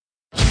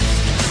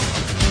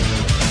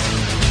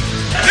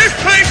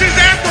place is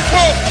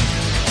apropos.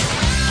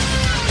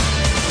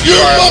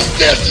 Your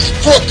mustache is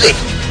crooked.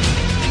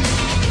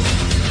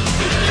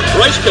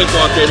 Rice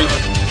cakewalk, baby.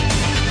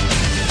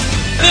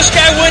 This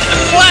guy went to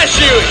flash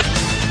you.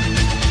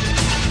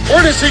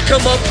 Where does he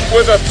come up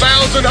with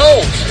 1,000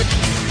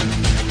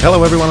 holes?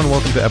 Hello, everyone, and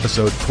welcome to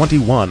episode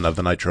 21 of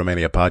the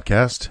NitroMania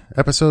podcast.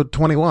 Episode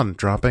 21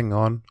 dropping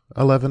on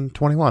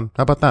 11/21.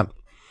 How about that?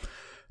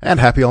 And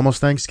happy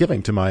almost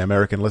Thanksgiving to my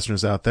American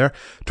listeners out there.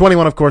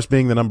 21, of course,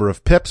 being the number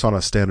of pips on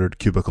a standard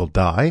cubicle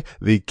die,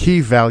 the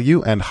key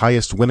value and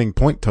highest winning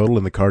point total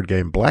in the card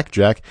game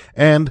Blackjack,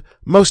 and,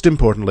 most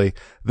importantly,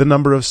 the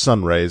number of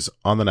sun rays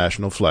on the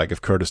national flag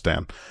of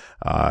Kurdistan.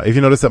 If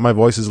you notice that my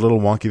voice is a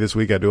little wonky this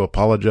week, I do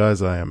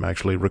apologize. I am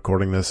actually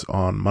recording this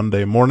on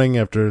Monday morning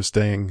after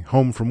staying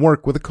home from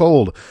work with a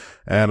cold.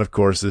 And, of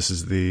course, this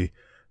is the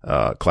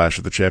Clash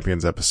of the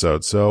Champions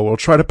episode. So we'll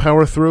try to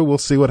power through. We'll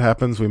see what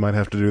happens. We might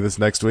have to do this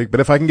next week. But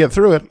if I can get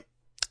through it,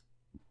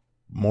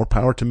 more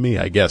power to me,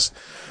 I guess.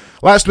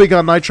 Last week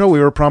on Nitro, we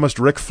were promised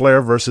Ric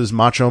Flair versus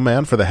Macho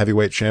Man for the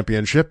heavyweight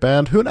championship.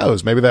 And who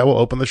knows, maybe that will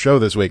open the show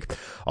this week.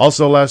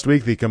 Also last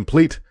week, the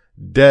complete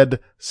dead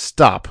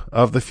stop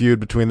of the feud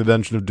between the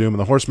Dungeon of Doom and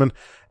the Horsemen,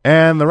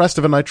 and the rest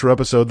of a Nitro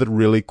episode that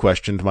really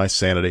questioned my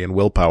sanity and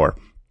willpower.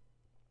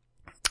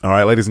 All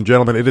right, ladies and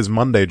gentlemen, it is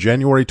Monday,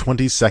 January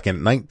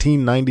 22nd,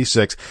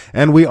 1996,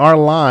 and we are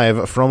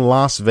live from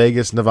Las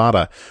Vegas,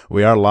 Nevada.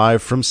 We are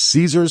live from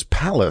Caesar's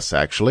Palace,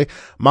 actually.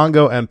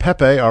 Mongo and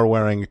Pepe are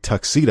wearing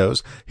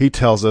tuxedos. He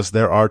tells us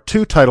there are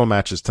 2 title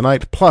matches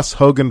tonight, plus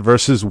Hogan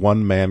versus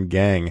One Man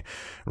Gang.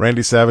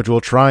 Randy Savage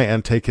will try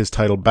and take his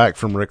title back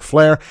from Ric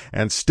Flair,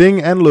 and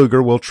Sting and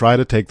Luger will try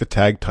to take the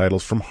tag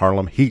titles from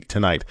Harlem Heat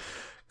tonight.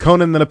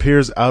 Conan then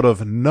appears out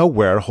of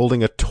nowhere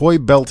holding a toy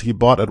belt he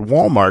bought at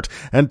Walmart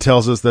and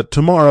tells us that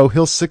tomorrow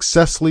he'll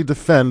successfully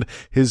defend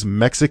his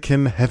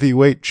Mexican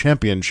heavyweight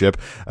championship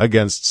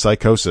against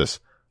Psychosis.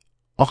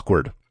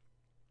 Awkward.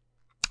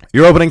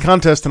 Your opening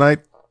contest tonight,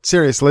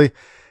 seriously,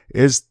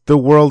 is the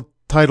world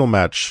title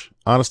match.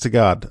 Honest to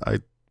God, I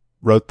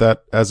wrote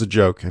that as a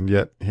joke, and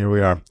yet here we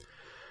are.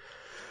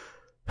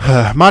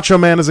 Macho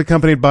Man is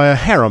accompanied by a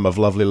harem of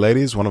lovely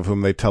ladies, one of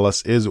whom they tell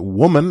us is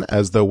Woman,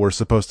 as though we're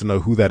supposed to know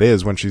who that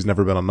is when she's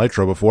never been on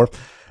Nitro before.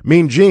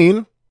 Mean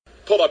Gene,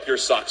 Pull up your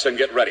socks and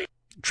get ready.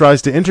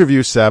 tries to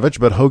interview Savage,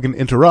 but Hogan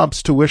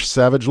interrupts to wish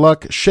Savage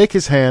luck, shake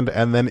his hand,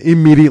 and then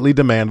immediately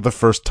demand the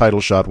first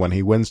title shot when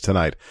he wins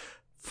tonight.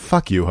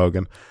 Fuck you,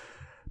 Hogan.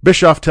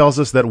 Bischoff tells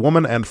us that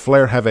Woman and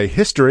Flair have a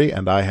history,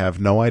 and I have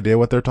no idea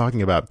what they're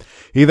talking about.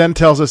 He then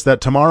tells us that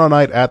tomorrow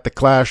night at the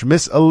Clash,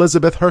 Miss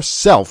Elizabeth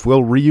herself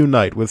will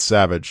reunite with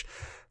Savage.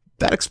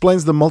 That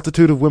explains the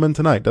multitude of women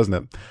tonight, doesn't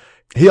it?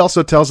 He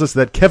also tells us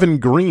that Kevin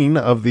Green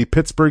of the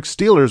Pittsburgh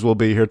Steelers will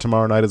be here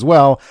tomorrow night as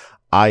well.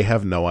 I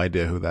have no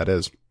idea who that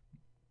is.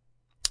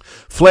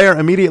 Flair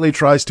immediately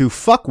tries to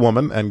fuck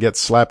Woman and gets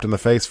slapped in the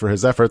face for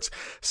his efforts.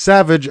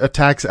 Savage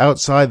attacks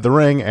outside the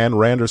ring, and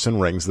Randerson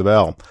rings the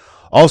bell.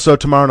 Also,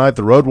 tomorrow night,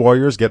 the Road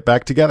Warriors get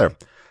back together.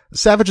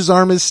 Savage's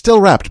arm is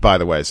still wrapped, by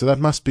the way, so that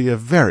must be a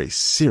very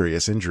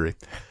serious injury.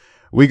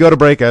 We go to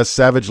break as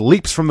Savage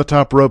leaps from the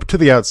top rope to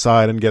the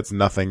outside and gets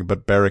nothing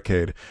but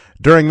barricade.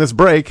 During this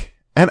break,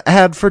 an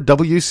ad for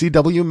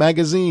WCW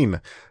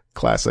Magazine.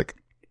 Classic.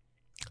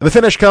 The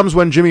finish comes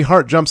when Jimmy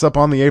Hart jumps up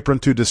on the apron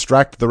to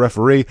distract the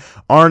referee.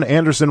 Arn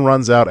Anderson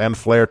runs out and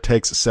Flair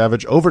takes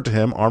Savage over to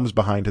him, arms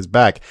behind his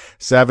back.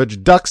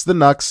 Savage ducks the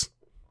knucks.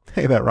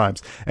 Hey, that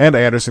rhymes. And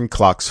Anderson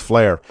clocks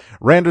Flair.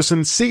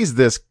 Randerson sees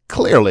this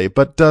clearly,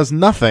 but does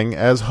nothing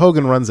as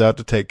Hogan runs out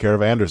to take care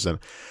of Anderson.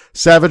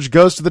 Savage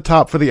goes to the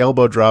top for the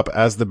elbow drop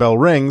as the bell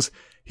rings.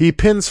 He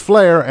pins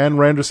Flair, and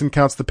Randerson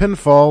counts the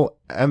pinfall,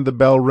 and the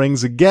bell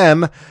rings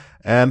again,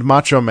 and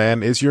Macho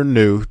Man is your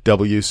new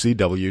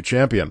WCW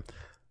champion.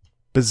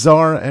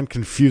 Bizarre and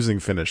confusing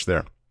finish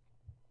there.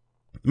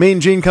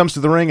 Mean Gene comes to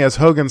the ring as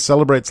Hogan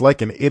celebrates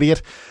like an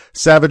idiot.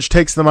 Savage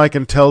takes the mic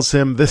and tells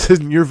him, "This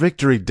isn't your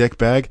victory,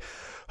 dickbag."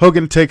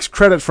 Hogan takes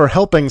credit for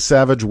helping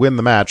Savage win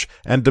the match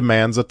and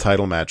demands a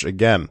title match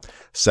again.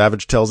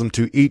 Savage tells him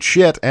to eat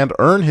shit and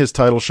earn his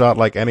title shot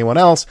like anyone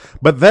else,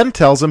 but then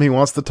tells him he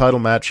wants the title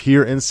match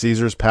here in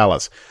Caesar's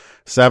Palace.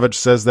 Savage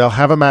says they'll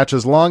have a match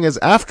as long as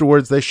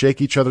afterwards they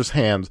shake each other's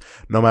hands,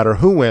 no matter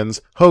who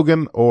wins,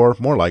 Hogan or,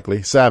 more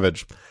likely,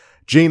 Savage.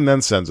 Gene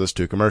then sends us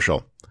to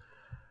commercial.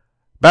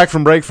 Back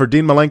from break for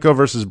Dean Malenko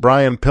versus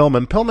Brian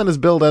Pillman. Pillman is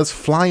billed as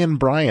Flyin'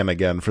 Brian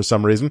again for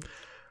some reason.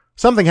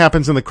 Something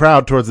happens in the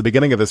crowd towards the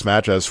beginning of this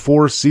match as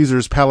 4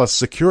 Caesar's Palace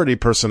security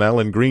personnel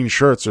in green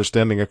shirts are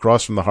standing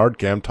across from the hard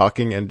cam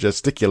talking and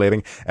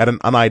gesticulating at an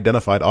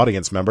unidentified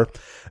audience member.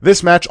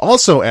 This match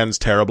also ends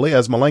terribly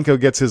as Malenko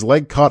gets his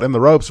leg caught in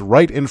the ropes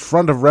right in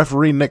front of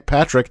referee Nick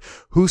Patrick,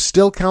 who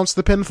still counts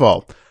the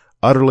pinfall.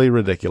 Utterly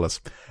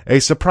ridiculous. A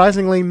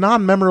surprisingly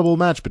non-memorable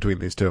match between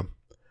these two.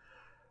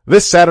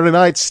 This Saturday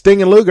night,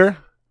 Sting and Luger,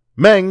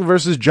 Meng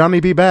versus Johnny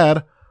B.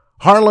 Bad,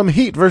 Harlem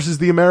Heat versus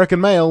the American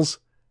Males,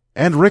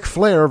 and Ric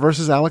Flair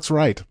versus Alex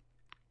Wright.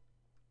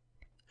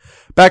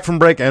 Back from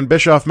break, and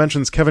Bischoff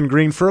mentions Kevin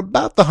Green for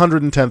about the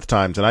 110th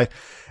time tonight.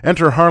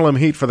 Enter Harlem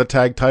Heat for the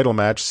tag title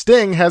match.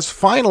 Sting has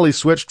finally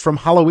switched from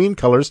Halloween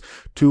colors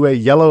to a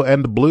yellow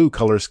and blue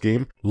color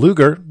scheme.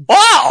 Luger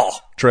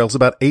trails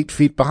about 8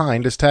 feet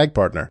behind his tag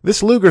partner.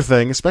 This Luger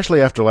thing,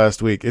 especially after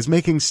last week, is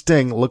making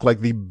Sting look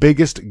like the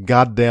biggest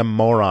goddamn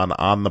moron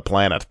on the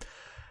planet.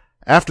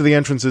 After the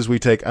entrances, we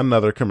take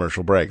another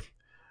commercial break.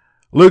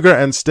 Luger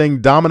and Sting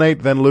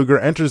dominate, then Luger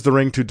enters the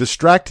ring to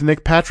distract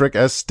Nick Patrick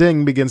as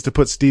Sting begins to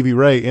put Stevie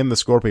Ray in the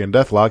Scorpion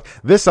Deathlock.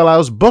 This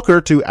allows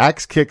Booker to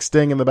axe kick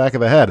Sting in the back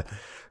of the head.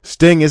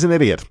 Sting is an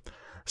idiot.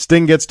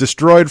 Sting gets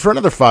destroyed for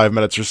another 5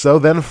 minutes or so,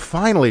 then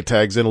finally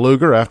tags in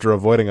Luger after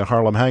avoiding a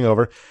Harlem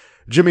hangover.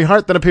 Jimmy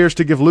Hart then appears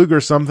to give Luger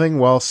something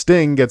while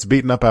Sting gets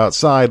beaten up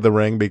outside the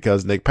ring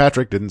because Nick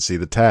Patrick didn't see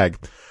the tag.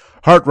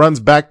 Hart runs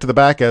back to the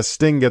back as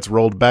Sting gets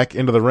rolled back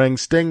into the ring.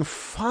 Sting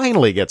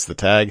finally gets the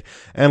tag,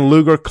 and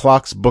Luger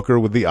clocks Booker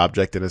with the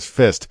object in his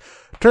fist.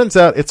 Turns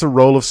out it's a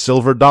roll of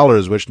silver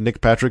dollars, which Nick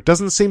Patrick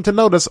doesn't seem to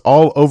notice,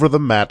 all over the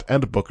mat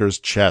and Booker's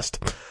chest.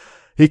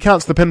 He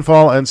counts the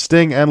pinfall, and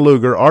Sting and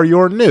Luger are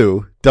your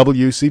new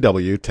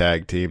WCW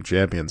Tag Team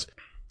Champions.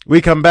 We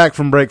come back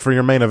from break for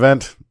your main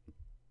event.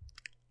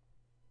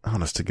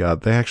 Honest to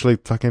God, they actually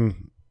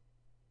fucking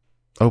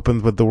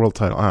opened with the world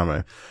title. I don't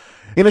know.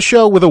 In a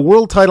show with a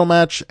world title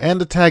match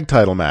and a tag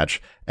title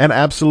match, and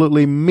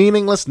absolutely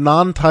meaningless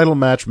non-title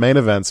match main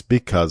events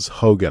because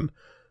Hogan.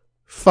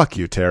 Fuck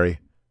you, Terry.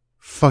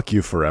 Fuck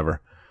you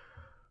forever.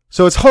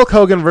 So it's Hulk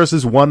Hogan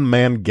versus One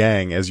Man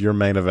Gang as your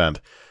main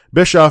event.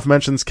 Bischoff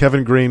mentions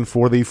Kevin Green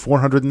for the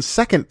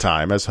 402nd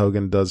time as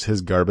Hogan does his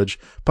garbage.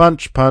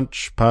 Punch,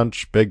 punch,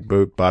 punch, big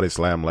boot, body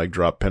slam, leg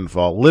drop,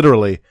 pinfall.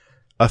 Literally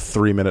a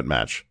 3-minute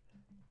match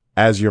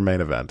as your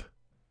main event.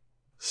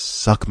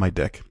 Suck my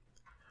dick.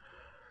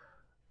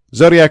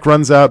 Zodiac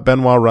runs out,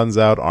 Benoit runs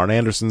out, Arn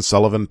Anderson,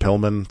 Sullivan,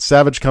 Pillman.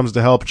 Savage comes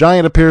to help.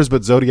 Giant appears,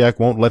 but Zodiac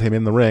won't let him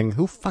in the ring.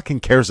 Who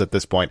fucking cares at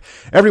this point?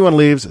 Everyone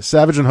leaves,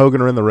 Savage and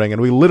Hogan are in the ring,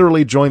 and we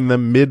literally join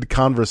them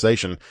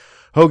mid-conversation.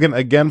 Hogan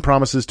again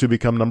promises to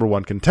become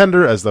 #1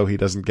 contender, as though he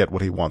doesn't get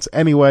what he wants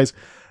anyways.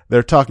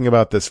 They're talking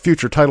about this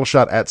future title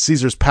shot at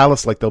Caesar's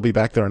Palace like they'll be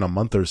back there in a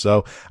month or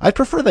so. I'd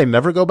prefer they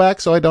never go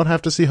back so I don't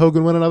have to see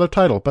Hogan win another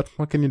title, but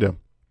what can you do?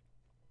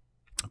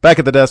 Back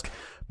at the desk,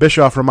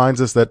 Bischoff reminds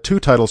us that 2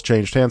 titles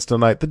changed hands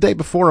tonight, the day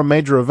before a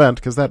major event,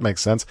 because that makes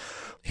sense.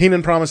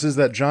 Heenan promises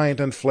that Giant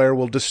and Flair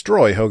will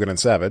destroy Hogan and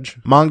Savage.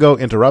 Mongo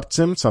interrupts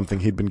him, something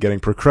he'd been getting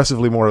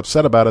progressively more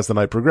upset about as the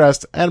night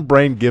progressed, and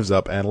Brain gives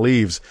up and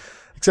leaves.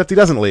 Except he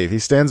doesn't leave. He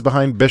stands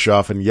behind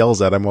Bischoff and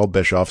yells at him while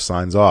Bischoff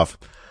signs off.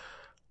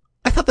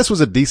 I thought this was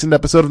a decent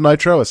episode of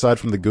Nitro, aside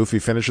from the goofy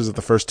finishes of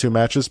the first 2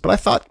 matches, but I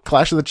thought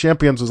Clash of the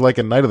Champions was like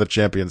a Night of the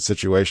Champions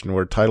situation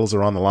where titles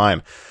are on the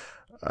line.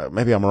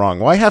 Maybe I'm wrong.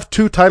 Why have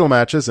 2 title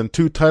matches and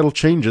 2 title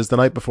changes the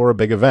night before a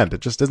big event?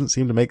 It just doesn't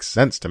seem to make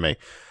sense to me.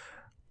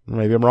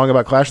 Maybe I'm wrong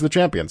about Clash of the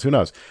Champions. Who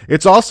knows?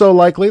 It's also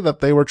likely that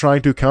they were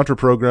trying to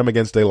counter-program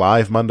against a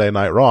live Monday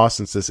Night Raw,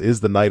 since this is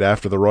the night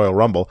after the Royal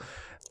Rumble.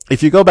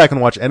 If you go back and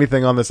watch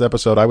anything on this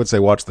episode, I would say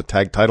watch the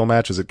tag title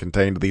match, as it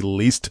contained the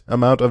least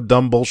amount of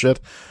dumb bullshit.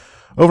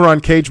 Over on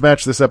Cage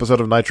Match, this episode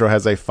of Nitro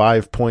has a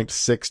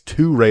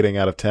 5.62 rating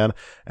out of 10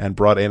 and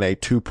brought in a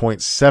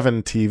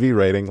 2.7 TV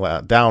rating,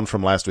 down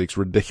from last week's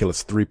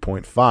ridiculous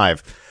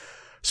 3.5.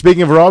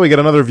 Speaking of Raw, we get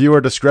another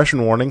viewer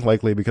discretion warning,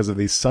 likely because of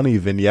these Sunny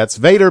vignettes.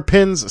 Vader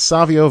pins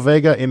Savio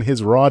Vega in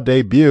his Raw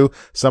debut,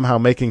 somehow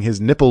making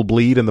his nipple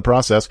bleed in the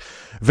process.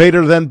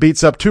 Vader then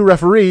beats up 2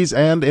 referees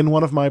and, in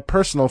one of my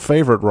personal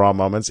favorite Raw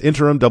moments,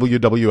 interim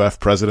WWF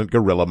President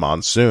Gorilla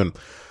Monsoon.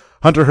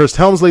 Hunter Hearst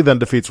Helmsley then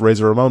defeats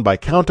Razor Ramon by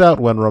countout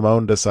when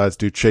Ramon decides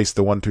to chase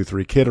the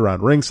 1-2-3 Kid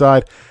around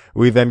ringside.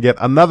 We then get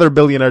another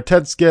Billionaire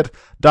Ted skit.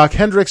 Doc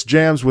Hendricks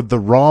jams with the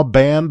Raw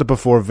Band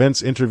before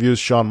Vince interviews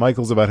Shawn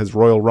Michaels about his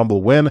Royal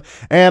Rumble win.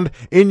 And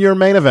in your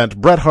main event,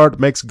 Bret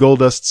Hart makes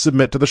Goldust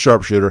submit to the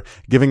Sharpshooter,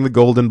 giving the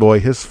Golden Boy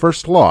his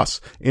first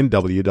loss in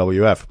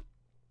WWF.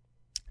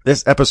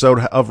 This episode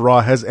of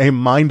Raw has a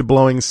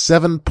mind-blowing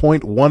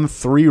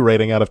 7.13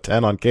 rating out of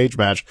 10 on Cage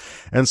Match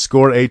and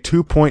scored a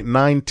 2.9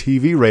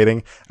 TV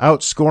rating,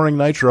 outscoring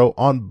Nitro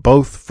on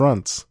both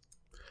fronts.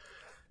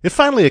 It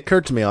finally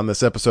occurred to me on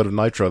this episode of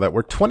Nitro that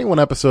we're 21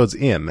 episodes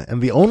in,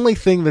 and the only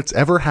thing that's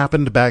ever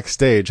happened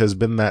backstage has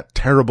been that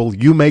terrible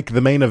 "you make the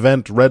main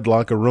event, red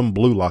locker room,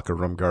 blue locker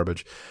room"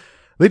 garbage.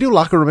 They do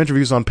locker room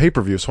interviews on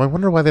pay-per-view, so I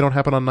wonder why they don't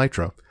happen on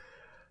Nitro.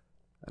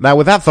 Now,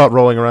 with that thought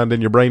rolling around in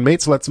your brain,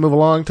 mates, let's move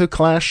along to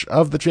Clash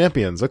of the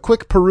Champions. A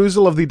quick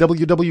perusal of the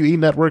WWE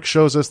Network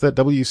shows us that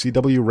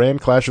WCW ran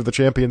Clash of the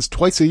Champions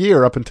twice a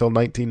year up until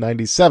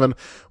 1997,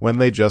 when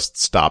they just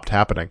stopped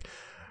happening.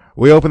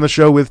 We open the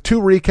show with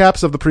 2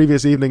 recaps of the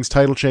previous evening's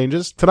title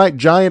changes. Tonight,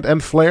 Giant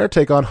and Flair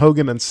take on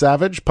Hogan and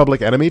Savage.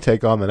 Public Enemy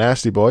take on the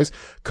Nasty Boys.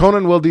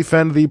 Conan will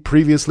defend the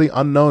previously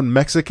unknown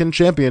Mexican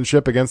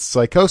Championship against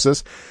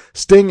Psychosis.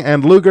 Sting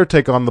and Luger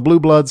take on the Blue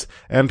Bloods,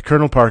 and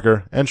Colonel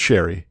Parker and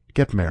Sherry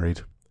get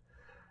married.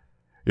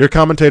 Your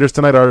commentators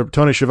tonight are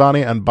Tony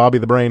Schiavone and Bobby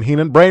the Brain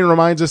Heenan. Brain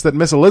reminds us that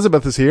Miss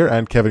Elizabeth is here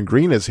and Kevin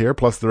Green is here,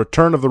 plus the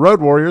return of the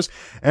Road Warriors,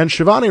 and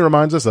Schiavone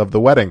reminds us of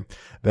the wedding.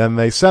 Then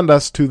they send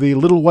us to the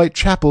little white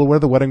chapel where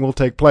the wedding will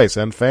take place,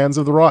 and fans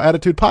of the Raw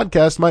Attitude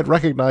podcast might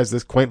recognize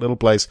this quaint little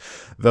place,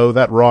 though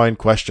that Raw in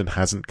question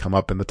hasn't come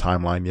up in the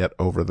timeline yet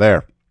over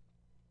there.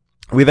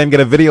 We then get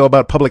a video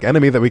about Public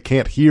Enemy that we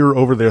can't hear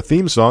over their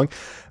theme song.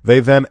 They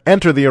then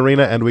enter the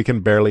arena and we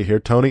can barely hear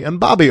Tony and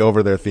Bobby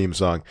over their theme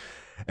song.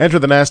 Enter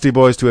the Nasty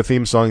Boys to a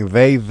theme song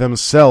they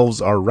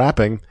themselves are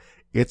rapping.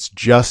 It's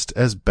just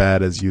as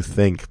bad as you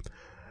think.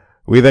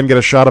 We then get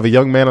a shot of a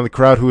young man in the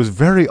crowd who is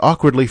very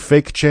awkwardly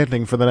fake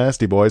chanting for the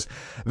Nasty Boys.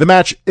 The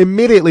match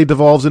immediately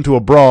devolves into a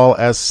brawl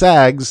as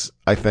Sags,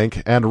 I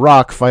think, and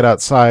Rock fight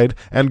outside,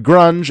 and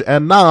Grunge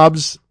and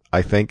Knobs,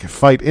 I think,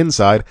 fight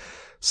inside.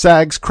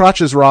 Sags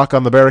crotches Rock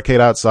on the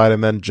barricade outside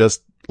and then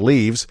just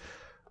leaves.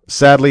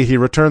 Sadly, he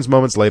returns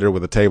moments later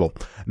with a table.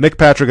 Nick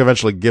Patrick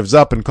eventually gives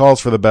up and calls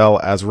for the bell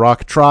as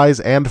Rock tries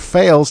and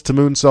fails to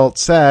moonsault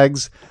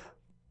Sags,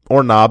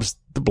 or Knobs,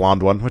 the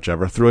blonde one,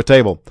 whichever, through a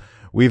table.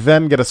 We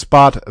then get a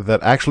spot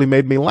that actually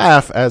made me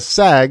laugh as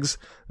Sags,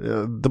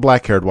 the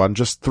black-haired one,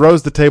 just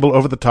throws the table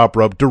over the top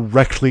rope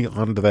directly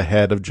onto the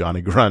head of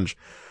Johnny Grunge.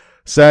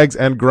 Sags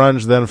and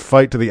Grunge then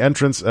fight to the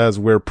entrance as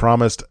we're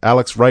promised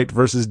Alex Wright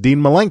versus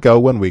Dean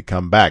Malenko when we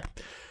come back.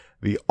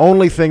 The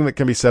only thing that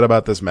can be said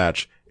about this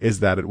match is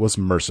that it was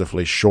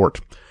mercifully short.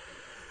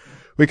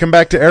 We come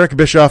back to Eric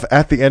Bischoff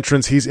at the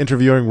entrance. He's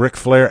interviewing Ric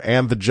Flair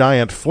and the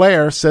Giant.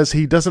 Flair says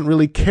he doesn't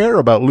really care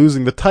about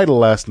losing the title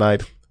last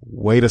night.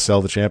 Way to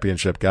sell the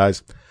championship,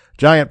 guys.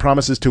 Giant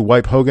promises to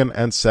wipe Hogan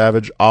and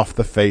Savage off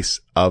the face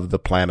of the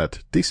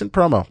planet. Decent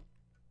promo.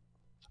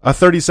 A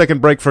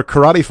 30-second break for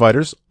Karate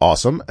Fighters,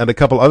 awesome, and a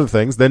couple other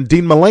things. Then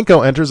Dean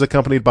Malenko enters,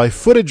 accompanied by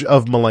footage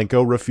of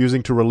Malenko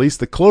refusing to release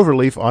the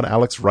cloverleaf on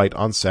Alex Wright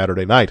on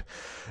Saturday night.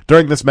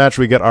 During this match,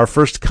 we get our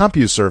first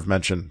CompuServe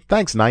mention.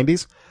 Thanks,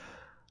 90s.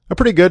 A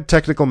pretty good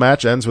technical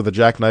match ends with a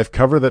jackknife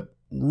cover that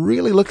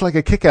really looked like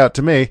a kick-out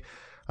to me.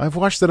 I've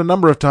watched it a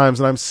number of times,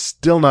 and I'm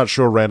still not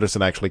sure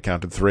Randerson actually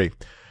counted 3.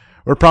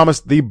 We're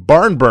promised the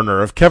barn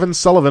burner of Kevin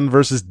Sullivan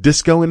versus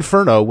Disco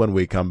Inferno when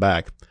we come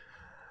back.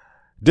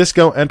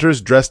 Disco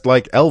enters dressed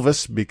like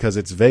Elvis because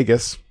it's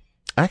Vegas.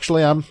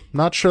 Actually, I'm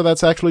not sure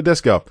that's actually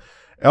Disco.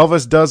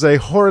 Elvis does a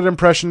horrid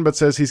impression but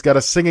says he's got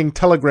a singing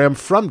telegram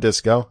from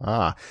Disco.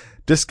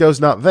 Disco's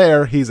not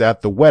there, he's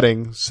at the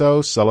wedding,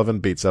 so Sullivan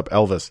beats up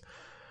Elvis.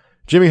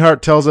 Jimmy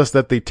Hart tells us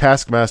that the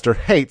Taskmaster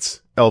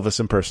hates Elvis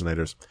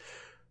impersonators.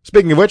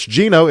 Speaking of which,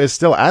 Gino is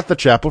still at the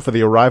chapel for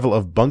the arrival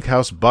of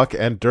Bunkhouse Buck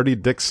and Dirty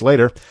Dick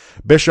Slater.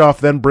 Bischoff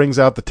then brings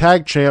out the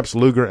tag champs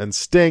Luger and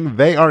Sting.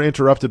 They are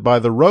interrupted by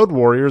the Road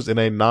Warriors in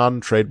a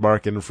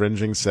non-trademark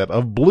infringing set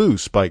of blue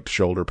spiked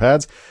shoulder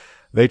pads.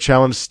 They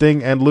challenge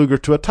Sting and Luger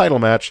to a title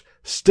match.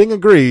 Sting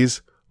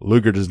agrees.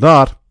 Luger does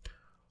not.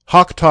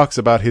 Hawk talks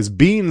about his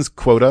beans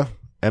quota,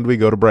 and we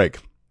go to break.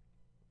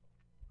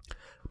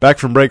 Back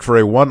from break for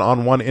a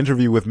one-on-one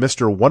interview with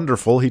Mr.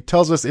 Wonderful. He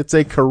tells us it's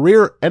a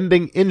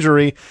career-ending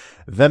injury,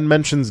 then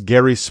mentions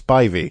Gary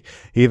Spivey.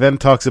 He then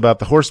talks about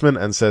the Horseman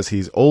and says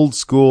he's old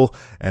school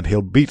and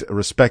he'll beat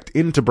respect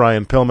into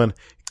Brian Pillman.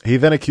 He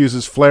then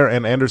accuses Flair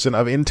and Anderson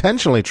of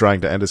intentionally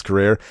trying to end his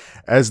career,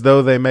 as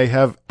though they may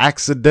have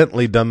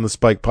accidentally done the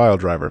Spike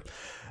Piledriver.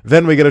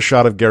 Then we get a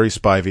shot of Gary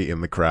Spivey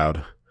in the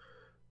crowd.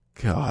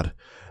 God.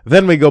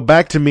 Then we go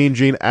back to Mean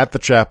Gene at the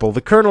chapel.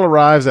 The Colonel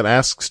arrives and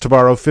asks to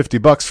borrow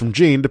 $50 from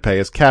Gene to pay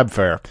his cab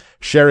fare.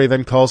 Sherry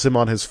then calls him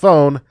on his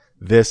phone.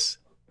 This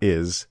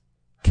is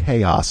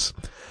chaos.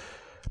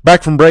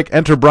 Back from break,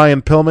 enter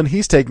Brian Pillman.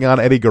 He's taking on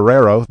Eddie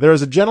Guerrero. There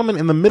is a gentleman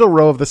in the middle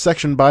row of the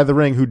section by the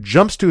ring who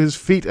jumps to his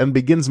feet and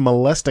begins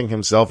molesting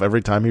himself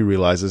every time he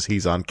realizes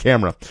he's on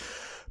camera.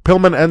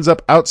 Pillman ends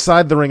up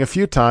outside the ring a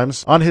few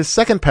times. On his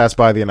second pass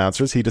by the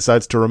announcers, he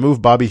decides to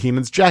remove Bobby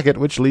Heenan's jacket,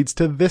 which leads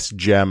to this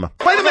gem.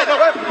 Wait a minute!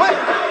 Wait!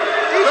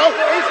 Easy!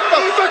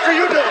 What the fuck are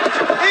you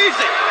doing?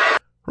 Easy!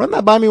 Run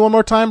that by me one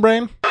more time,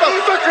 Brain. What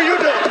the fuck are you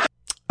doing?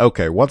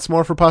 Okay, once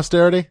more for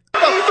posterity.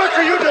 What the fuck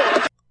are you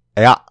doing?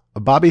 Yeah,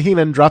 Bobby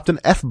Heenan dropped an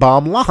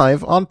F-bomb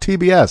live on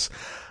TBS.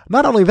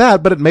 Not only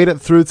that, but it made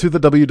it through to the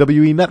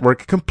WWE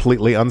Network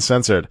completely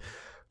uncensored.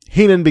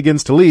 Heenan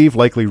begins to leave,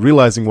 likely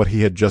realizing what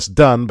he had just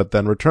done, but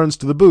then returns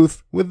to the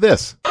booth with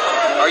this.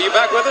 Are you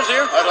back with us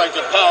here? I'd like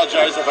to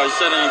apologize if I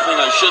said anything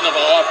I shouldn't have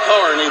off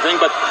color or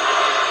anything, but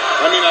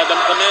I mean, the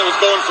man was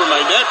going for my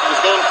neck. I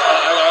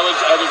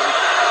was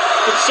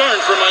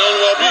concerned for my own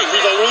well-being.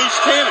 He's a loose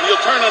cannon.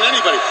 He'll turn on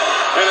anybody.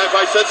 And if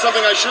I said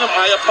something I shouldn't have,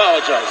 I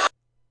apologize.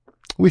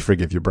 We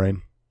forgive you,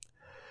 Brain.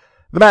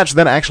 The match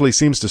then actually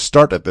seems to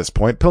start at this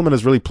point. Pillman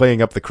is really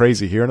playing up the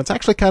crazy here, and it's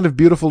actually kind of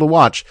beautiful to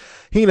watch.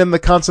 Heenan, the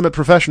consummate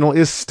professional,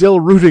 is still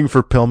rooting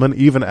for Pillman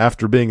even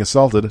after being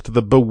assaulted, to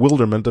the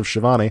bewilderment of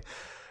Schiavone.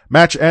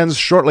 Match ends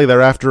shortly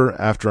thereafter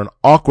after an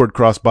awkward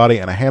crossbody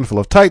and a handful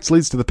of tights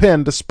leads to the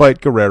pin,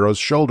 despite Guerrero's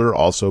shoulder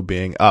also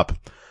being up.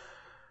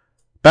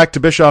 Back to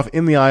Bischoff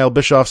in the aisle.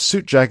 Bischoff's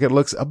suit jacket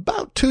looks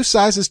about 2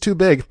 sizes too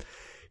big.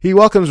 He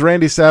welcomes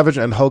Randy Savage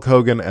and Hulk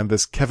Hogan and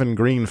this Kevin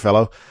Green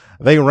fellow.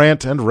 They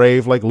rant and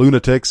rave like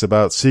lunatics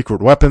about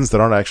secret weapons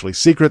that aren't actually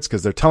secrets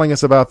because they're telling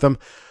us about them.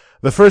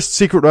 The first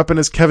secret weapon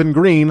is Kevin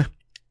Green,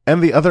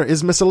 and the other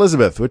is Miss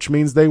Elizabeth, which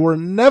means they were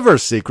never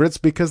secrets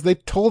because they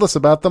told us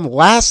about them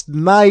last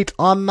night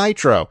on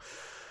Nitro.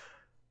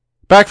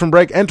 Back from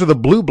break, enter the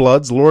Blue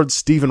Bloods, Lord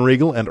Steven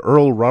Regal and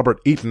Earl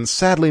Robert Eaton.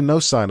 Sadly, no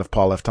sign of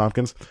Paul F.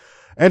 Tompkins.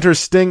 Enter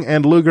Sting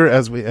and Luger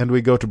as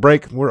we go to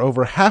break. We're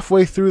over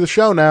halfway through the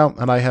show now,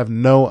 and I have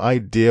no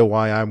idea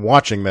why I'm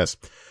watching this.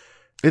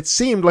 It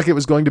seemed like it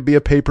was going to be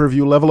a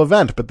pay-per-view level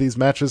event, but these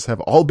matches have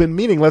all been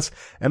meaningless,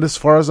 and as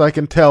far as I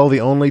can tell, the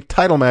only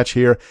title match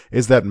here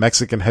is that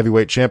Mexican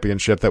Heavyweight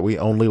Championship that we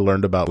only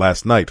learned about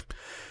last night.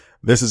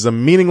 This is a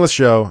meaningless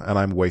show, and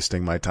I'm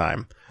wasting my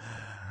time.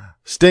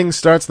 Sting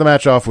starts the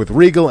match off with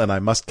Regal, and I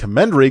must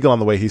commend Regal on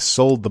the way he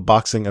sold the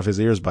boxing of his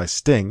ears by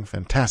Sting.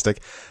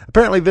 Fantastic.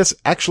 Apparently this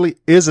actually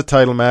is a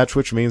title match,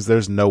 which means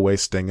there's no way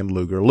Sting and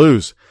Luger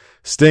lose.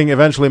 Sting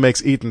eventually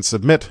makes Eaton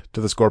submit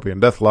to the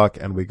Scorpion Deathlock,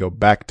 and we go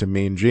back to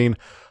Mean Gene.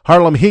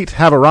 Harlem Heat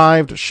have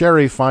arrived.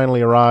 Sherry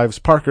finally arrives.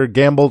 Parker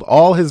gambled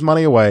all his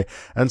money away,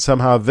 and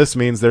somehow this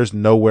means there's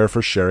nowhere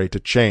for Sherry to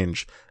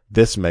change.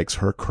 This makes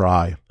her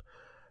cry.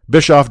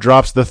 Bischoff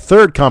drops the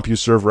third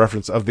CompuServe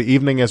reference of the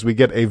evening as we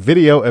get a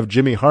video of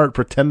Jimmy Hart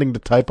pretending to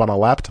type on a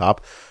laptop.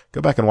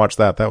 Go back and watch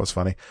that. That was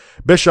funny.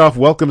 Bischoff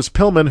welcomes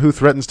Pillman, who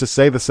threatens to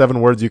say the 7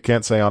 words you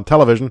can't say on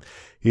television.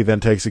 He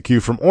then takes a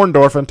cue from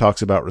Orndorff and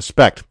talks about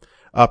respect.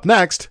 Up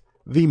next,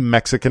 the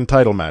Mexican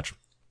title match.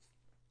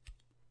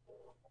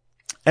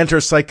 Enter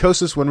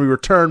Psychosis when we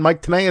return.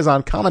 Mike Tenay is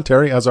on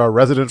commentary as our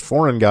resident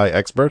foreign guy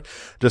expert,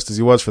 just as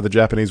he was for the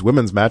Japanese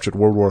women's match at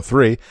World War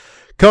III.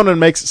 Conan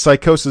makes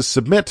Psychosis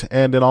submit,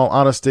 and in all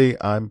honesty,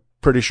 I'm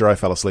pretty sure I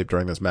fell asleep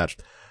during this match.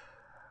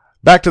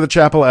 Back to the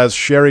chapel as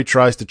Sherry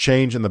tries to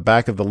change in the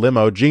back of the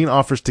limo. Gene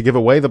offers to give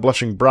away the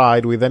blushing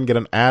bride. We then get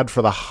an ad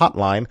for the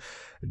hotline.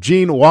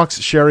 Gene walks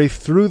Sherry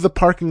through the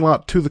parking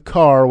lot to the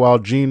car while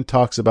Gene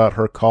talks about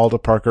her call to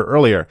Parker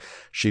earlier.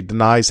 She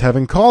denies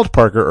having called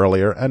Parker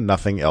earlier, and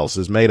nothing else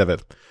is made of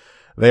it.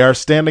 They are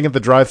standing at the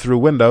drive-thru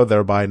window,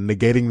 thereby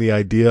negating the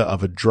idea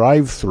of a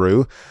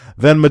drive-thru.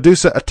 Then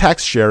Medusa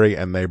attacks Sherry,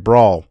 and they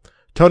brawl.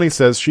 Tony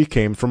says she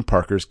came from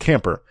Parker's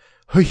camper.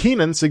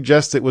 Heenan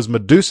suggests it was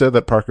Medusa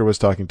that Parker was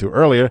talking to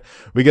earlier.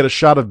 We get a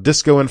shot of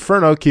Disco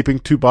Inferno keeping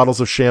 2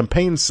 bottles of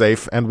champagne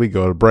safe, and we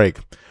go to break.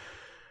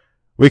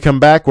 We come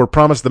back, we're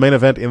promised the main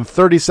event in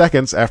 30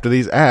 seconds after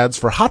these ads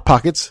for Hot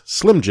Pockets,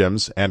 Slim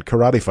Jims, and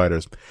Karate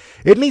Fighters.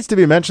 It needs to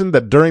be mentioned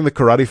that during the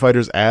Karate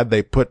Fighters ad,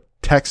 they put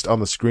text on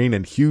the screen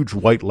in huge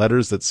white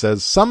letters that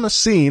says, "Some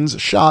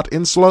scenes shot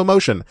in slow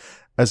motion,"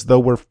 as though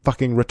we're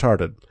fucking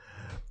retarded.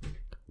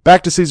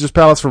 Back to Caesar's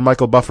Palace for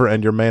Michael Buffer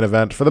and your main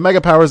event. For the Mega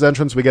Powers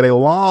entrance, we get a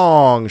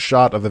long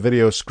shot of the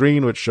video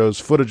screen, which shows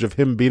footage of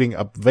him beating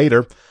up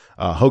Vader.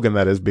 Hogan,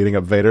 that is, beating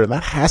up Vader, and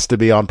that has to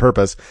be on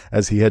purpose,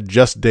 as he had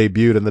just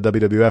debuted in the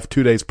WWF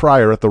 2 days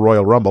prior at the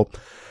Royal Rumble.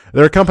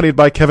 They're accompanied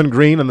by Kevin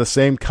Green and the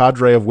same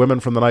cadre of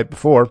women from the night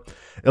before.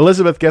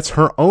 Elizabeth gets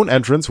her own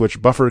entrance,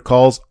 which Buffer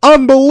calls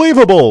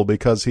unbelievable,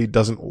 because he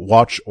doesn't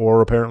watch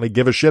or apparently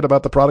give a shit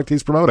about the product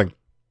he's promoting.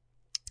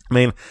 I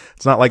mean,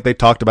 it's not like they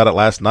talked about it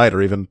last night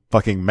or even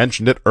fucking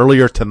mentioned it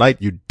earlier tonight,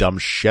 you dumb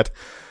shit.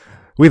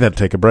 We then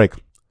take a break.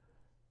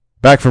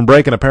 Back from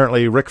break, and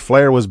apparently Ric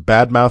Flair was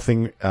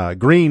bad-mouthing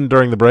Green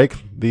during the break.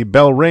 The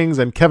bell rings,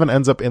 and Kevin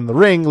ends up in the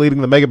ring, leading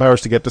the Mega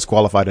Powers to get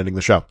disqualified, ending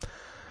the show.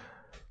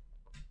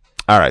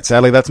 Alright,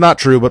 sadly that's not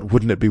true, but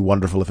wouldn't it be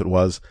wonderful if it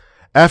was?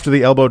 After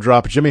the elbow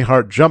drop, Jimmy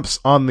Hart jumps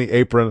on the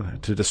apron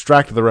to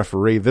distract the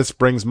referee. This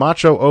brings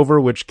Macho over,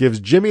 which gives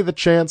Jimmy the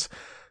chance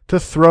to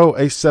throw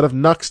a set of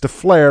knucks to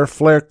Flair.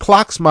 Flair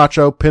clocks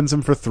Macho, pins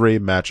him for 3,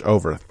 match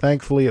over.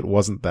 Thankfully, it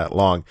wasn't that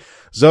long.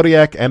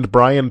 Zodiac and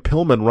Brian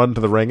Pillman run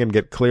to the ring and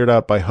get cleared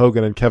out by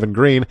Hogan and Kevin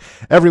Green.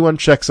 Everyone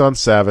checks on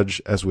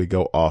Savage as we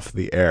go off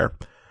the air.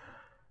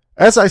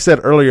 As I said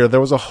earlier,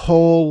 there was a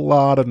whole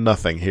lot of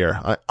nothing here.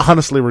 I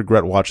honestly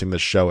regret watching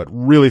this show. It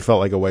really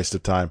felt like a waste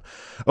of time.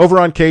 Over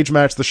on Cage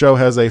Match, the show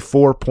has a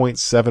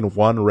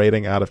 4.71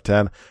 rating out of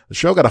 10. The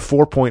show got a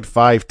 4.5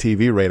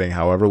 TV rating,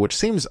 however, which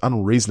seems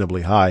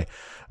unreasonably high.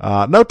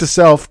 Note to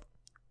self,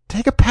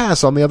 take a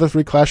pass on the other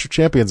 3 Clash of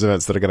Champions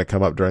events that are going to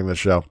come up during this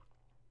show.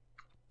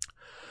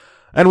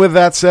 And with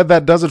that said,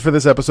 that does it for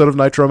this episode of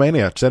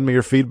NitroMania. Send me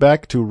your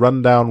feedback to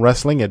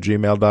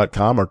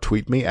rundownwrestling@gmail.com or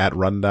tweet me at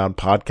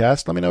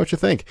rundownpodcast. Let me know what you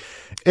think.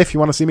 If you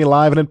want to see me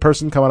live and in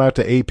person, come on out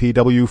to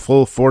APW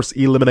Full Force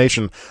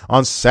Elimination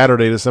on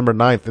Saturday, December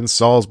 9th in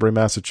Salisbury,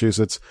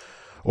 Massachusetts,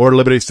 or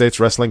Liberty States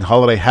Wrestling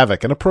Holiday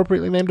Havoc, an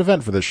appropriately named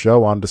event for this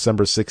show, on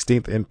December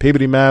 16th in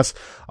Peabody, Mass.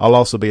 I'll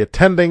also be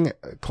attending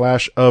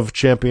Clash of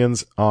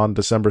Champions on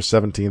December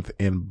 17th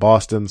in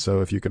Boston, so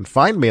if you can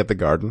find me at the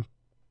Garden,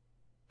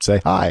 say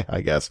hi,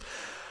 I guess.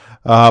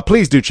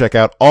 Please do check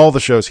out all the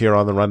shows here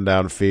on the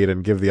Rundown feed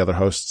and give the other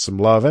hosts some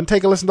love, and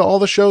take a listen to all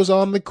the shows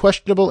on the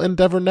Questionable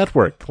Endeavor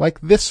Network,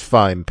 like this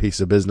fine piece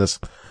of business.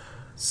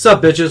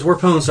 Sup, bitches, we're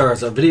Pwn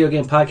Stars, a video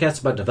game podcast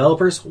about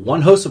developers,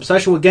 one host's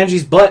obsession with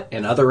Genji's butt,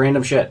 and other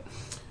random shit.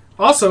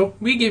 Also,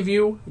 we give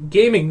you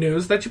gaming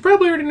news that you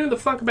probably already knew the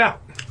fuck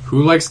about.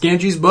 Who likes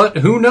Ganji's butt?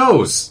 Who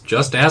knows?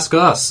 Just ask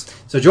us.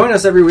 So join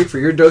us every week for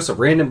your dose of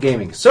random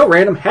gaming. So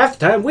random, half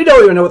the time, we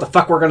don't even know what the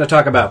fuck we're going to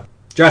talk about.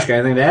 Josh, got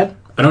anything to add?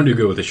 I don't do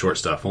good with the short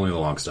stuff, only the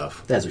long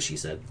stuff. That's what she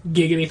said.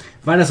 Giggity.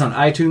 Find us on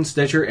iTunes,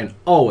 Stitcher, and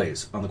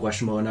always on the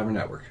Questionable and Never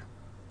Network.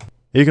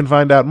 You can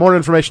find out more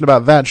information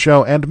about that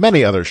show and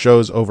many other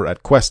shows over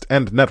at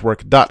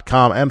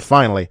questendnetwork.com. And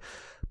finally,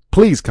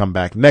 please come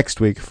back next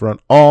week for an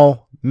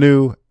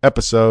all-new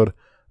episode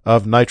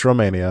of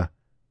NitroMania.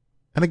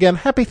 And again,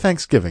 happy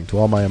Thanksgiving to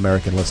all my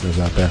American listeners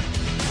out there.